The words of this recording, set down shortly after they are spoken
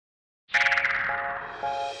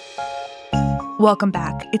Welcome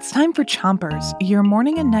back. It's time for Chompers, your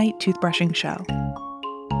morning and night toothbrushing show.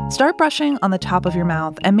 Start brushing on the top of your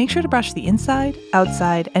mouth and make sure to brush the inside,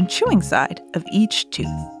 outside, and chewing side of each tooth.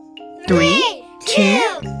 3, 2,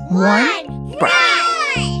 1, brush.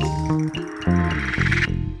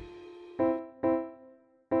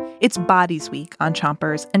 It's Bodies Week on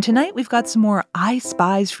Chompers, and tonight we've got some more I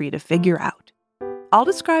Spies for you to figure out. I'll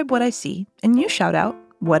describe what I see, and you shout out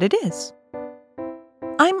what it is.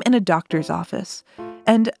 I'm in a doctor's office,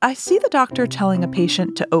 and I see the doctor telling a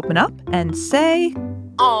patient to open up and say,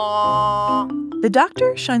 "Aww." The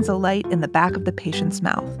doctor shines a light in the back of the patient's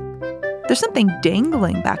mouth. There's something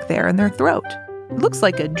dangling back there in their throat. It looks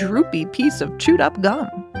like a droopy piece of chewed up gum.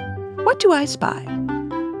 What do I spy?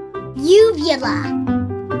 Uvula.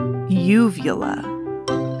 Uvula.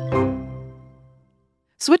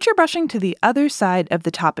 Switch your brushing to the other side of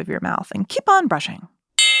the top of your mouth and keep on brushing.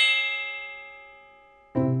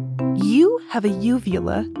 You have a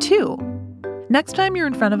uvula, too. Next time you're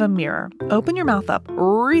in front of a mirror, open your mouth up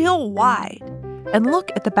real wide and look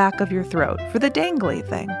at the back of your throat for the dangly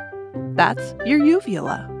thing. That's your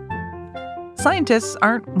uvula. Scientists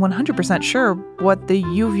aren't 100% sure what the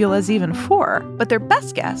uvula is even for, but their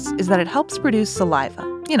best guess is that it helps produce saliva,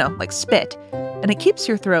 like spit, and it keeps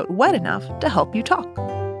your throat wet enough to help you talk.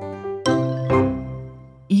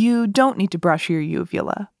 You don't need to brush your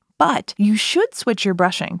uvula, but you should switch your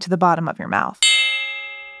brushing to the bottom of your mouth.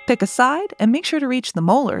 Pick a side and make sure to reach the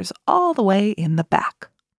molars all the way in the back.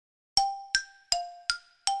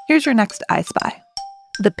 Here's your next I Spy.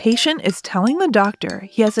 The patient is telling the doctor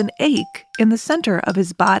he has an ache in the center of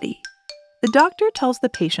his body. The doctor tells the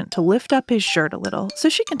patient to lift up his shirt a little so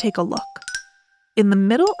she can take a look. In the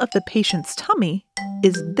middle of the patient's tummy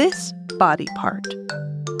is this body part.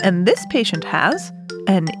 And this patient has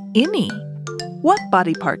an innie. What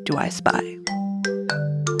body part do I spy?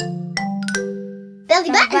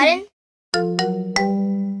 Belly button.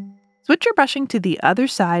 Switch your brushing to the other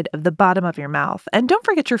side of the bottom of your mouth, and don't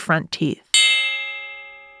forget your front teeth.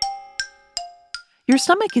 Your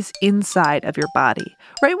stomach is inside of your body,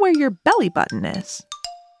 right where your belly button is.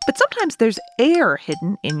 But sometimes there's air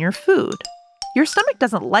hidden in your food. Your stomach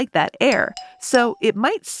doesn't like that air, so it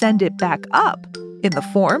might send it back up in the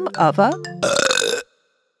form of a...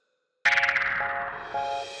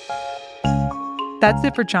 That's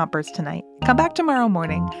it for Chompers tonight. Come back tomorrow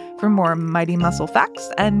morning for more Mighty Muscle facts,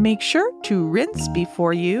 and make sure to rinse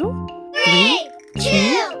before you... 3,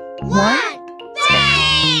 2, 1,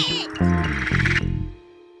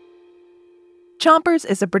 Chompers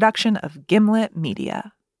is a production of Gimlet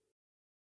Media.